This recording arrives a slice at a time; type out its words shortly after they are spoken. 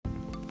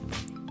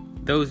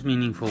Those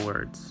meaningful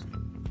words.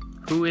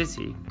 Who is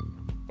he?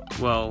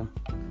 Well,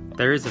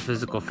 there is a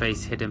physical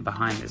face hidden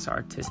behind this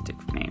artistic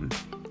name.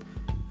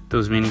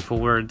 Those meaningful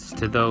words,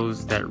 to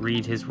those that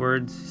read his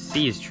words,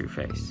 see his true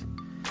face.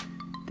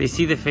 They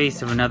see the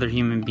face of another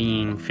human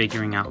being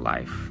figuring out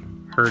life,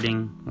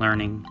 hurting,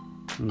 learning,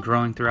 and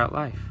growing throughout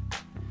life.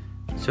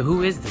 So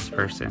who is this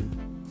person?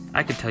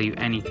 I could tell you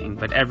anything,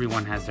 but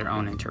everyone has their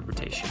own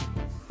interpretation.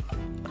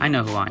 I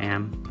know who I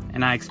am,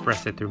 and I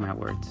express it through my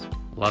words.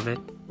 Love it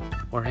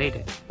or hate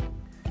it.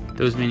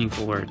 Those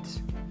meaningful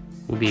words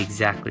will be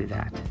exactly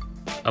that.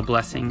 A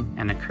blessing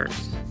and a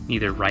curse.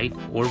 Neither right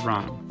or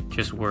wrong,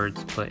 just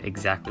words put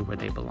exactly where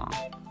they belong.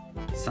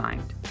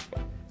 Signed,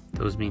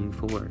 Those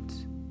Meaningful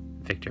Words,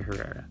 Victor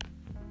Herrera.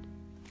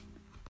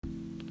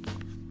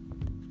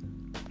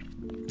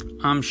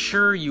 I'm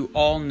sure you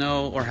all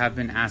know or have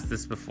been asked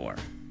this before.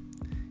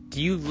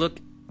 Do you look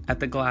at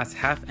the glass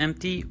half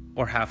empty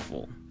or half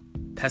full?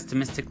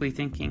 Pessimistically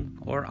thinking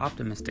or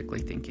optimistically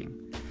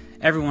thinking?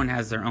 Everyone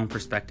has their own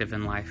perspective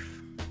in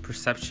life.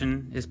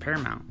 Perception is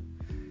paramount.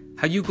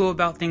 How you go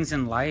about things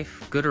in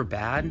life, good or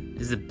bad,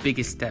 is the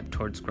biggest step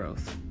towards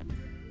growth.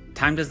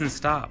 Time doesn't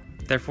stop.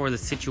 Therefore, the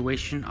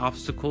situation,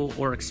 obstacle,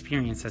 or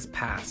experience has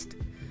passed.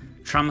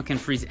 Trauma can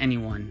freeze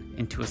anyone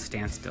into a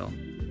standstill.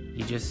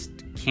 You just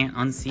can't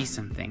unsee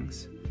some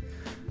things.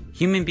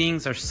 Human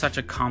beings are such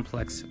a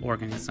complex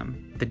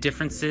organism. The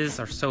differences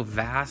are so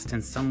vast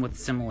and some with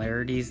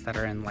similarities that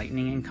are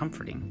enlightening and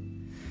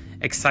comforting.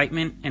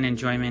 Excitement and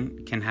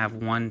enjoyment can have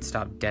one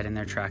stop dead in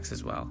their tracks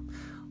as well,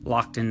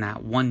 locked in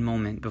that one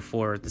moment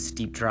before the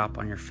steep drop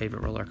on your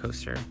favorite roller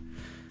coaster.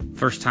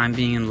 First time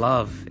being in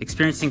love,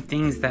 experiencing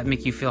things that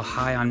make you feel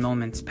high on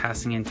moments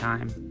passing in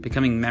time,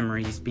 becoming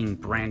memories being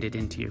branded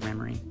into your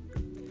memory.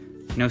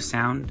 No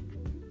sound,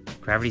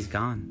 gravity's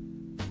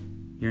gone.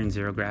 You're in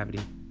zero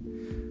gravity.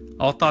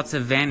 All thoughts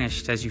have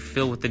vanished as you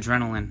fill with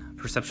adrenaline.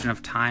 Perception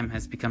of time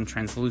has become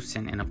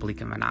translucent in a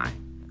blink of an eye.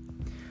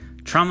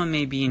 Trauma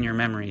may be in your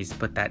memories,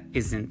 but that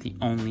isn't the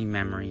only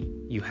memory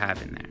you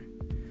have in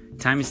there.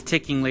 Time is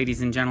ticking,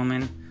 ladies and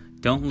gentlemen.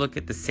 Don't look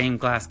at the same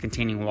glass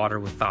containing water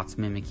with thoughts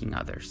mimicking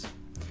others.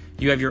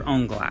 You have your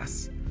own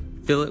glass.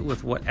 Fill it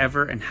with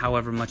whatever and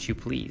however much you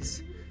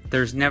please.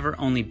 There's never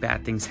only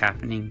bad things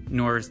happening,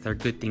 nor is there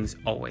good things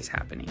always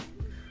happening.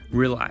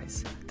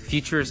 Realize the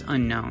future is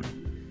unknown.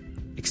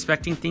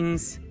 Expecting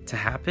things to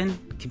happen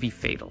can be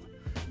fatal.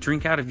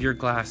 Drink out of your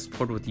glass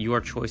poured with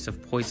your choice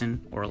of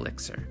poison or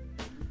elixir.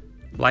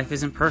 Life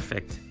isn't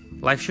perfect.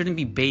 Life shouldn't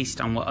be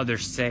based on what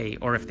others say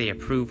or if they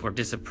approve or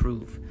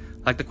disapprove.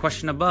 Like the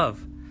question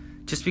above.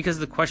 Just because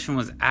the question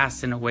was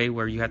asked in a way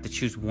where you have to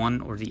choose one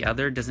or the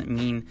other doesn't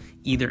mean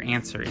either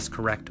answer is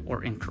correct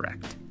or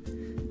incorrect.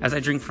 As I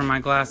drink from my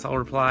glass, I'll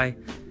reply,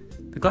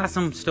 the glass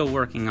I'm still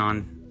working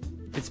on,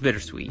 it's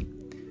bittersweet.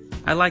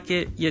 I like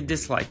it, yet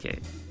dislike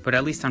it, but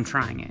at least I'm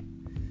trying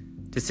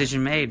it.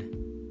 Decision made.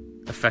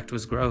 Effect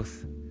was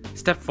growth.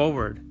 Step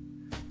forward.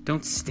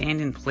 Don't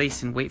stand in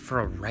place and wait for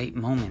a right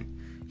moment.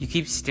 You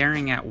keep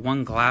staring at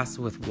one glass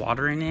with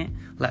water in it,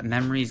 let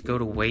memories go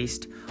to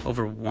waste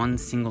over one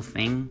single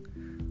thing.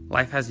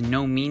 Life has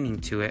no meaning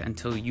to it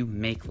until you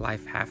make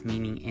life have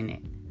meaning in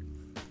it.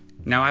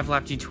 Now I've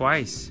lapped you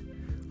twice.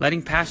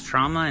 Letting past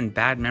trauma and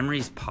bad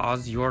memories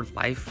pause your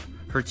life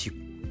hurts you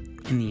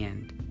in the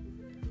end.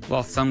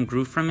 While some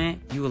grew from it,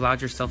 you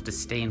allowed yourself to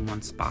stay in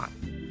one spot.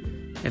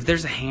 If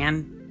there's a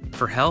hand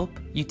for help,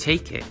 you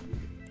take it.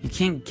 You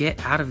can't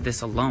get out of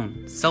this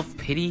alone.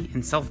 Self-pity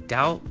and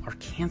self-doubt are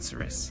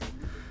cancerous.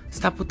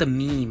 Stop with the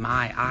me,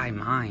 my, I,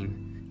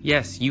 mine.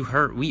 Yes, you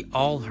hurt. We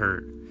all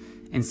hurt.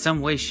 In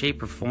some way,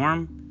 shape, or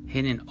form,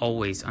 hidden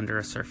always under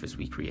a surface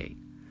we create.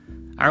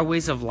 Our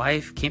ways of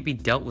life can't be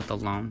dealt with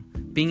alone.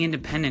 Being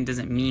independent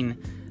doesn't mean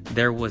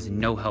there was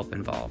no help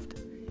involved.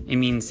 It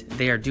means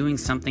they are doing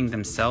something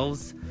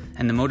themselves,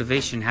 and the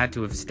motivation had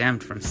to have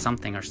stemmed from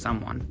something or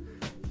someone.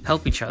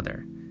 Help each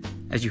other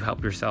as you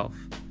help yourself.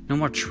 No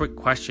more trick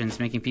questions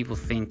making people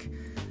think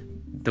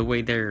the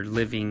way they're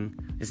living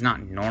is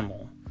not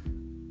normal.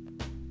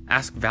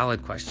 Ask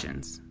valid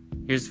questions.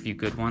 Here's a few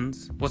good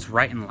ones. What's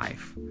right in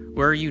life?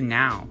 Where are you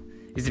now?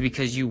 Is it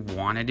because you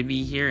wanted to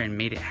be here and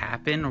made it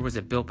happen, or was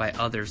it built by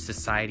others,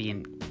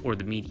 society, or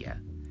the media?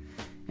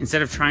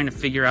 Instead of trying to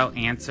figure out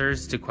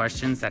answers to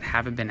questions that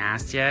haven't been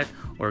asked yet,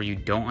 or you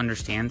don't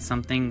understand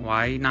something,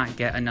 why not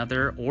get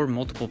another or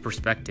multiple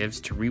perspectives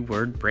to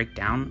reword, break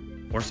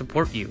down, or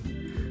support you?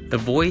 The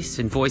voice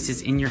and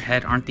voices in your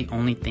head aren't the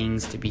only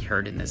things to be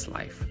heard in this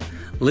life.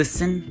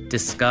 Listen,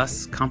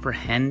 discuss,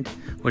 comprehend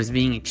what is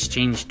being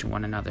exchanged to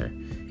one another.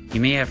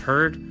 You may have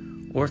heard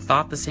or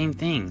thought the same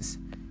things.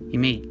 You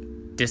may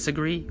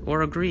disagree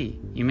or agree.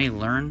 You may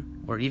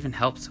learn or even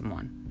help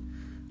someone.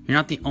 You're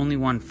not the only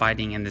one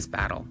fighting in this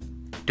battle.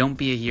 Don't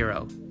be a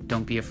hero.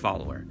 Don't be a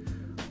follower.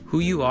 Who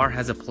you are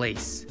has a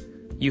place.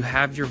 You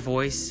have your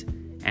voice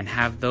and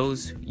have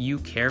those you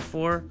care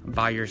for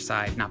by your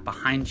side, not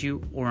behind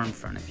you or in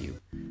front of you.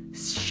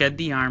 Shed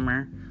the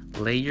armor,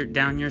 lay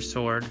down your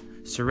sword,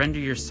 surrender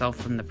yourself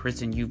from the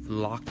prison you've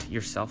locked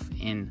yourself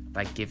in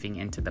by giving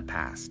into the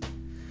past.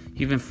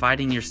 You've been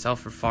fighting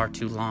yourself for far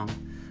too long.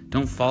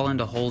 Don't fall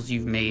into holes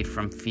you've made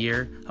from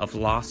fear of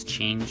loss,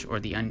 change, or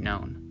the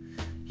unknown.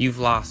 You've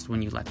lost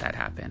when you let that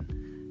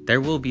happen.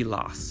 There will be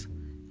loss.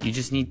 You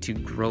just need to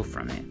grow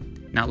from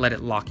it, not let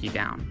it lock you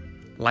down.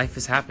 Life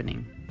is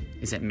happening.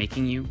 Is it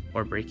making you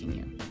or breaking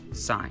you?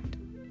 Signed,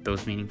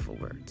 Those Meaningful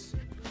Words.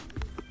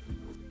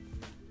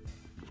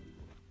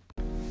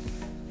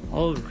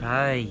 All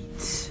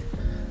right.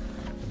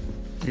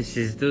 This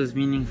is Those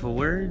Meaningful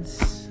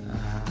Words.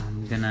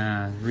 I'm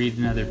gonna read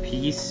another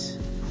piece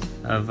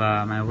of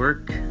my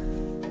work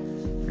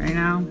right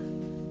now.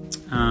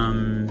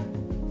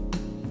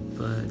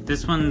 But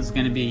this one's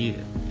gonna be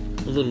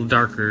a little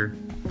darker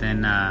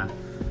than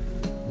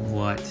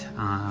what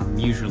I'm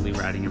usually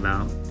writing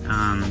about.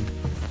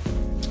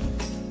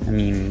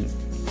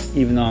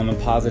 Even though I'm a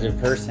positive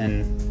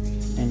person,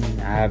 and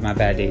I have my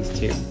bad days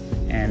too,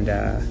 and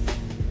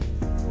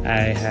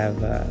I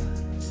have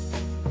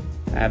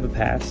a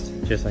past,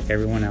 just like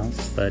everyone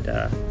else. But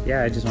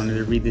I just wanted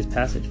to read this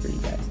passage for you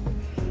guys.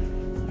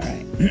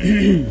 Alright.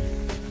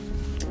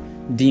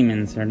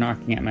 Demons are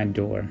knocking at my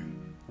door.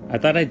 I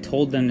thought I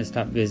told them to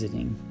stop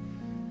visiting.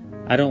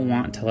 I don't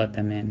want to let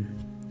them in.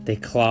 They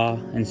claw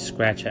and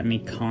scratch at me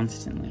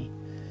constantly.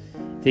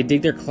 They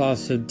dig their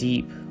claws so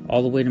deep,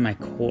 all the way to my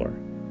core.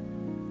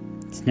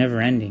 It's never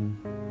ending.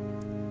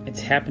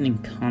 It's happening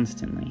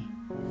constantly.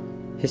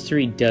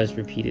 History does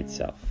repeat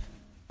itself.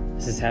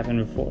 This has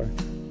happened before.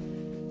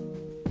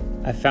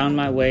 I found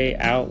my way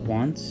out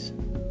once,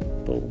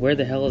 but where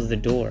the hell is the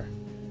door?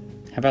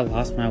 Have I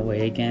lost my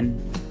way again?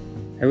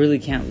 I really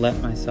can't let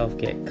myself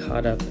get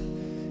caught up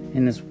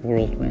in this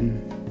whirlwind.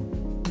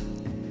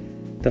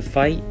 The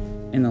fight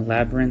in the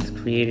labyrinth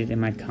created in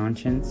my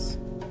conscience,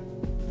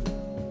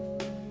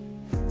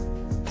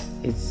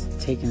 it's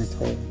taken a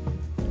toll.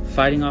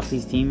 Fighting off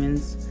these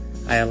demons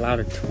I allow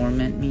to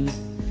torment me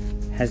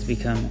has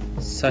become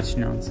such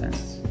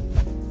nonsense.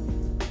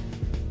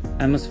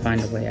 I must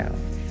find a way out.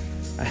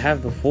 I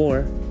have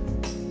before.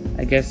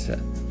 I guess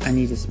I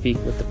need to speak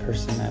with the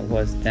person I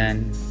was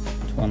then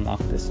to unlock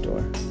this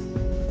door.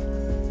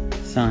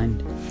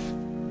 Signed,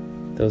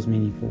 Those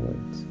Meaningful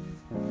Words.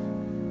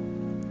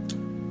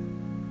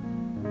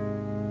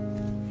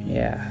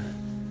 Yeah.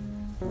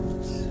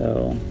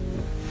 So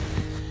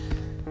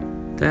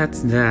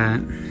that's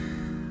that.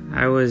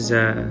 I was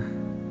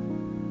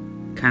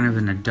kind of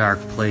in a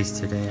dark place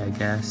today, I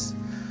guess.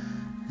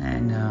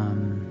 And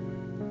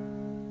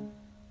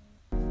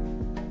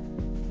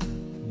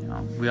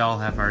we all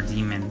have our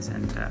demons,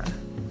 and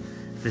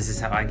this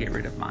is how I get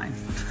rid of mine.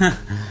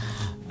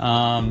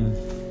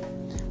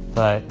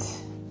 But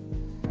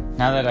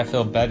now that I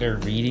feel better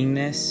reading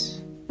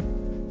this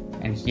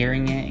and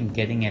hearing it and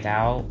getting it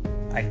out,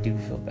 I do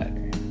feel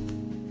better.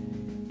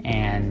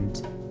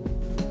 And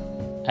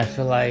I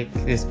feel like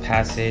this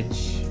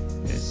passage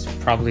is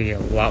probably a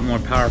lot more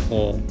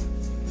powerful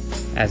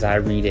as I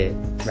read it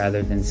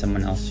rather than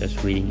someone else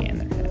just reading it in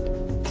their head.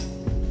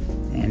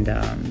 And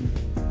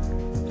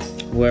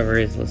whoever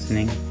is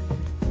listening,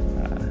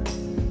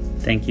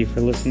 thank you for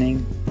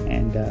listening.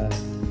 And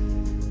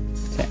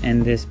to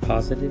end this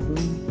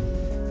positively,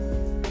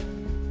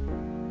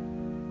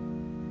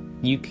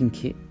 you can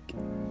kick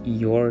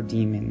your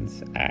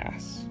demon's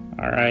ass,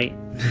 alright?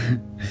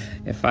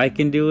 If I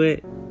can do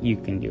it, you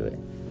can do it.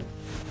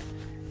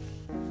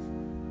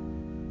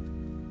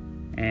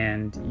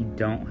 And you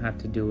don't have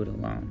to do it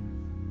alone.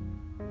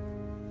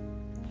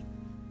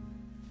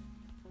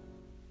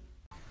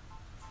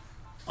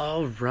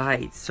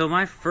 Alright, so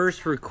my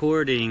first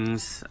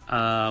recordings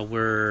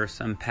were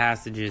some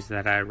passages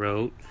that I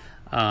wrote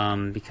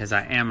because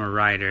I am a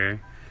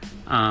writer,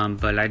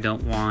 but I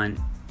don't want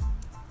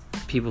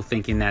people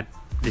thinking that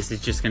this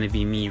is just going to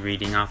be me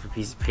reading off a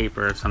piece of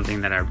paper of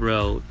something that I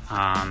wrote.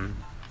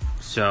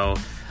 So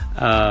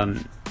I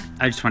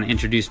just want to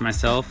introduce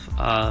myself.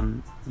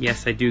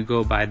 Yes, I do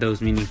go by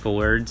Those Meaningful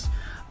Words.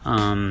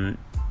 That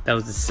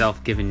was a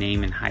self-given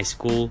name in high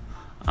school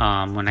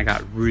when I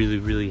got really,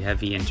 really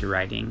heavy into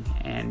writing.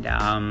 And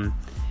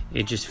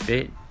it just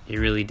fit. It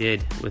really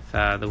did with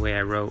the way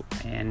I wrote.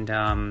 And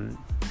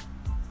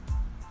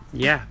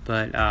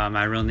but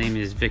my real name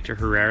is Victor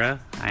Herrera.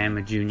 I am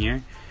a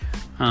junior.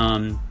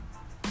 I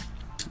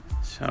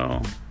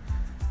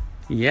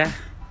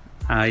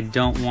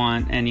don't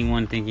want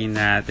anyone thinking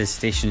that this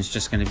station is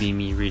just going to be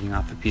me reading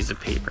off a piece of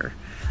paper.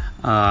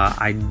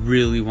 I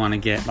really want to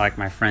get like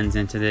my friends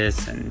into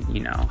this and,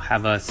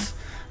 have us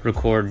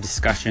record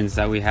discussions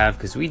that we have,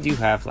 because we do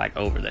have like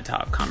over the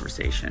top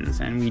conversations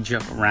and we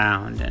joke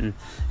around, and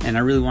I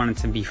really want it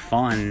to be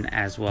fun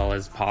as well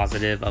as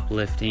positive,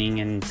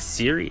 uplifting, and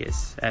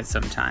serious at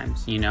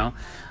sometimes,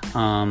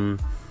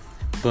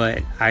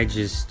 but I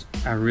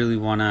really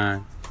want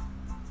to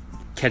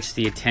catch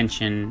the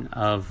attention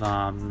of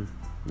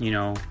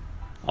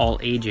all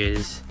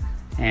ages,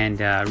 and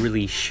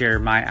really share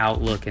my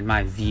outlook and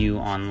my view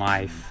on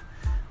life,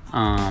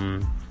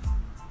 and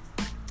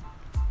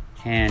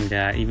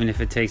even if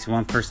it takes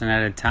one person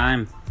at a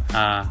time,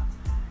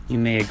 you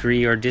may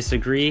agree or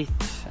disagree.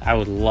 I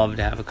would love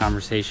to have a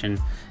conversation,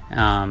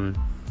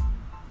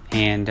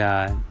 and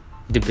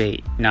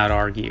debate, not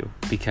argue,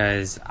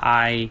 because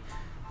I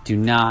do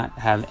not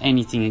have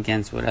anything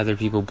against what other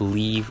people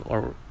believe,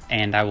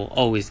 and I will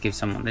always give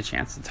someone the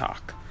chance to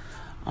talk.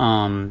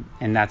 And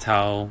that's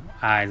how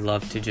I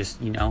love to just,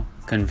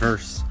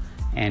 converse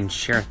and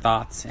share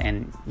thoughts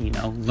and,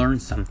 learn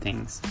some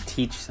things,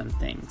 teach some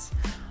things.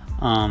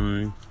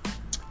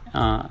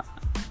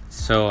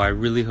 So I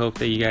really hope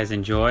that you guys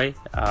enjoy.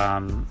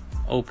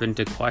 Open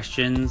to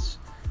questions,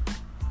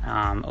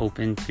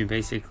 open to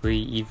basically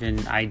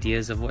even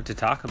ideas of what to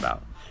talk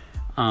about.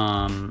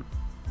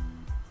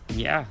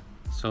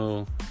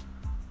 So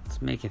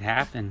let's make it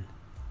happen.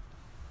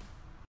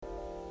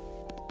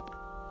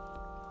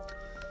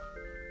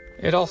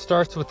 It all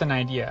starts with an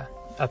idea,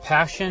 a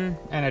passion,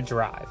 and a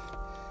drive.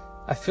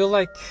 I feel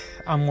like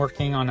I'm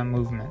working on a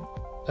movement,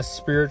 a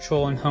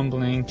spiritual and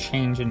humbling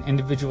change in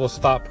individuals'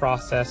 thought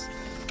process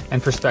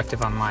and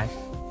perspective on life.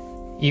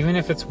 Even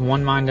if it's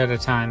one mind at a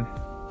time,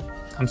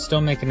 I'm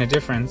still making a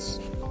difference.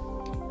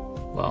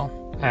 Well,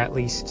 at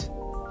least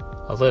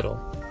a little.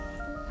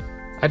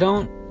 I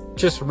don't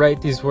just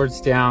write these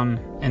words down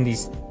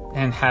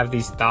and have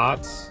these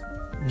thoughts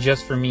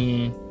just for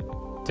me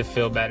to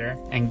feel better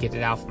and get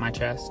it off my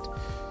chest.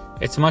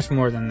 It's much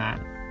more than that.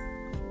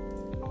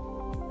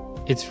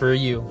 It's for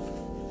you,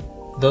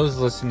 those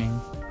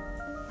listening.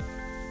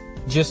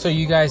 Just so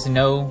you guys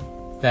know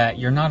that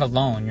you're not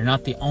alone. You're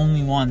not the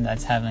only one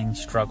that's having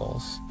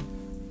struggles.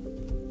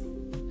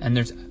 And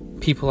there's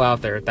people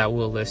out there that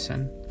will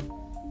listen.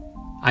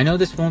 I know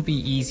this won't be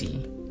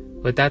easy,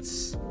 but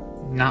that's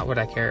not what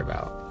I care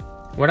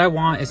about. What I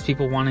want is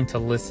people wanting to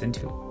listen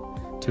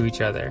to each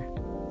other.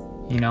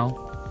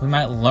 We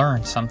might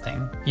learn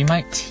something. You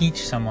might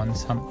teach someone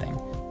something.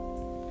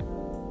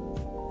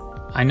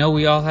 I know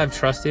we all have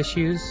trust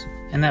issues,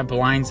 and that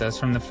blinds us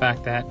from the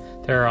fact that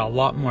there are a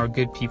lot more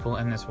good people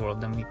in this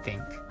world than we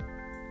think.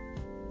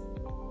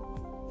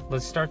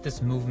 Let's start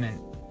this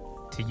movement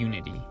to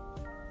unity.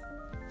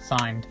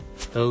 Signed,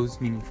 Those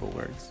Meaningful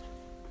Words.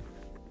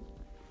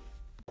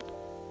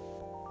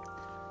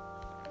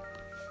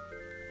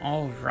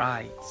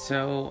 Alright,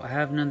 so I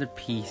have another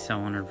piece I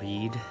want to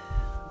read.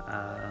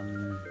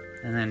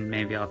 And then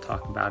maybe I'll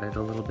talk about it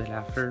a little bit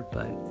after,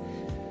 but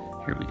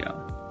here we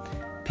go.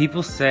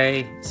 People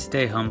say,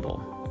 stay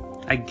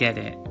humble. I get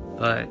it,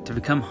 but to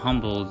become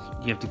humbled,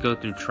 you have to go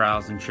through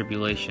trials and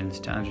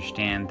tribulations to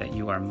understand that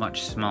you are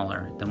much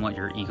smaller than what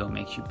your ego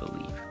makes you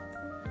believe.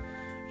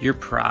 Your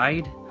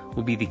pride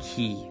will be the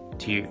key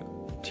to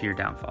your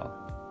downfall.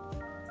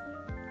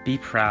 Be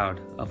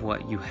proud of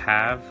what you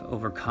have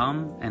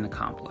overcome and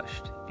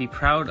accomplished. Be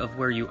proud of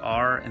where you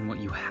are and what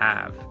you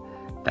have.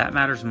 That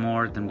matters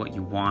more than what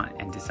you want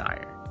and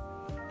desire.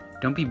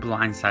 Don't be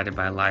blindsided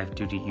by life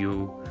due to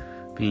you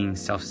being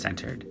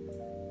self-centered.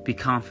 Be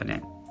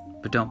confident,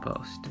 but don't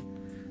boast.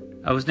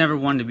 I was never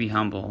one to be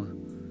humble,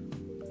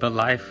 but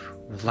life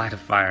will light a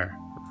fire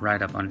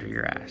right up under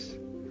your ass.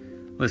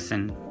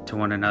 Listen to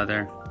one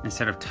another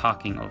instead of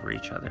talking over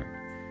each other.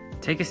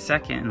 Take a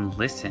second and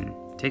listen.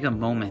 Take a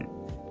moment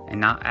and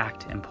not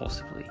act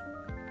impulsively.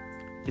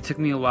 It took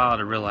me a while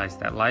to realize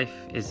that life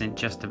isn't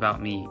just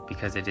about me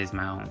because it is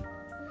my own.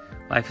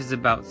 Life is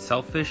about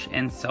selfish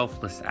and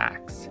selfless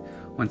acts.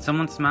 When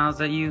someone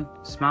smiles at you,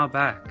 smile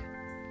back.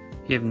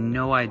 You have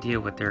no idea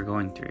what they're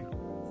going through.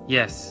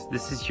 Yes,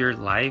 this is your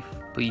life,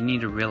 but you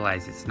need to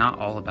realize it's not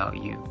all about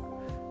you.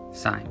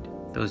 Signed,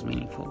 Those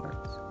Meaningful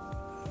Words.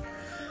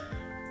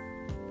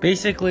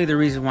 Basically, the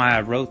reason why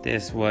I wrote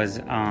this was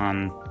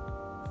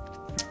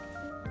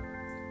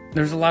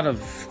there's a lot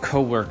of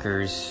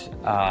coworkers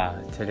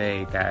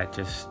today that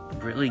just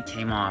really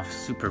came off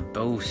super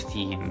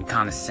boasty and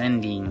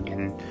condescending,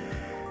 and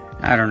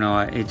I don't know.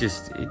 I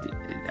just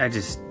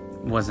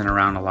wasn't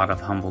around a lot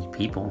of humbled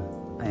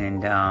people,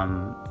 and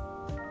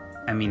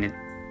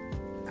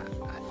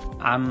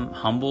I'm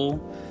humble,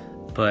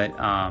 but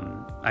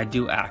I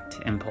do act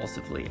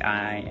impulsively.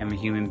 I am a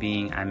human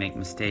being. I make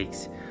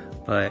mistakes,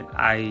 but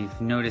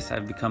I've noticed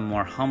I've become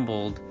more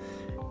humbled,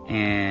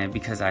 and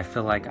because I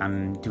feel like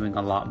I'm doing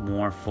a lot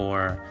more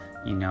for,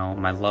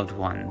 my loved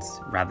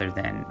ones rather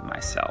than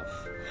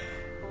myself.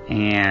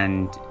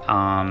 And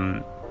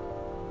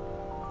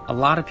a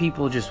lot of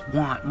people just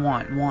want,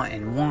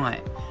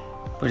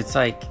 but it's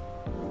like,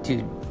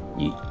 dude,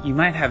 you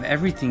might have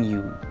everything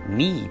you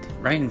need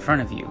right in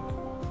front of you.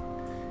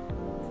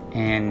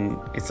 And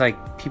it's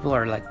like people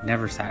are like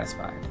never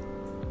satisfied.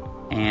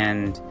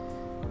 And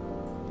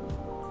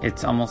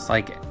it's almost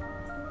like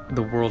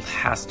the world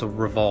has to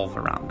revolve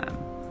around them.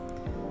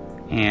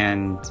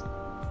 And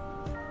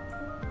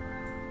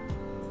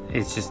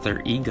it's just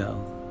their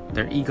ego.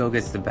 Their ego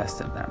gets the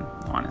best of them,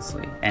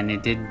 honestly. And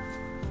it did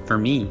for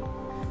me.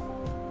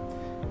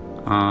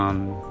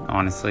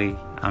 Honestly,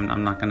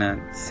 I'm not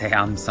gonna say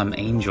I'm some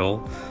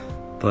angel,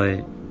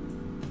 but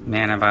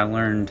man, have I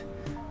learned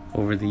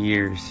over the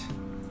years.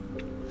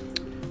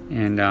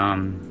 And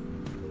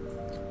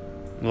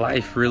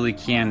life really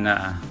can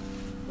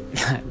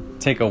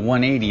take a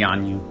 180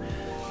 on you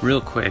real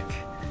quick.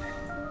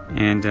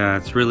 And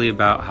it's really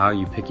about how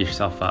you pick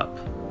yourself up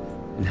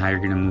and how you're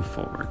going to move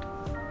forward.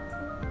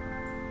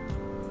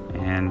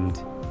 And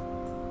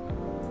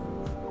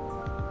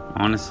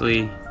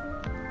honestly,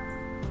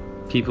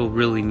 people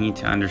really need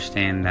to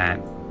understand that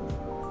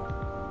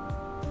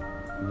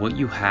what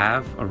you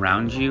have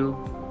around you,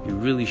 you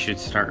really should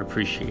start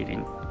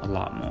appreciating a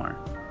lot more.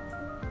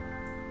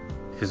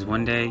 Because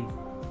one day,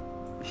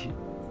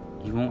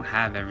 you won't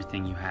have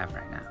everything you have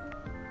right now.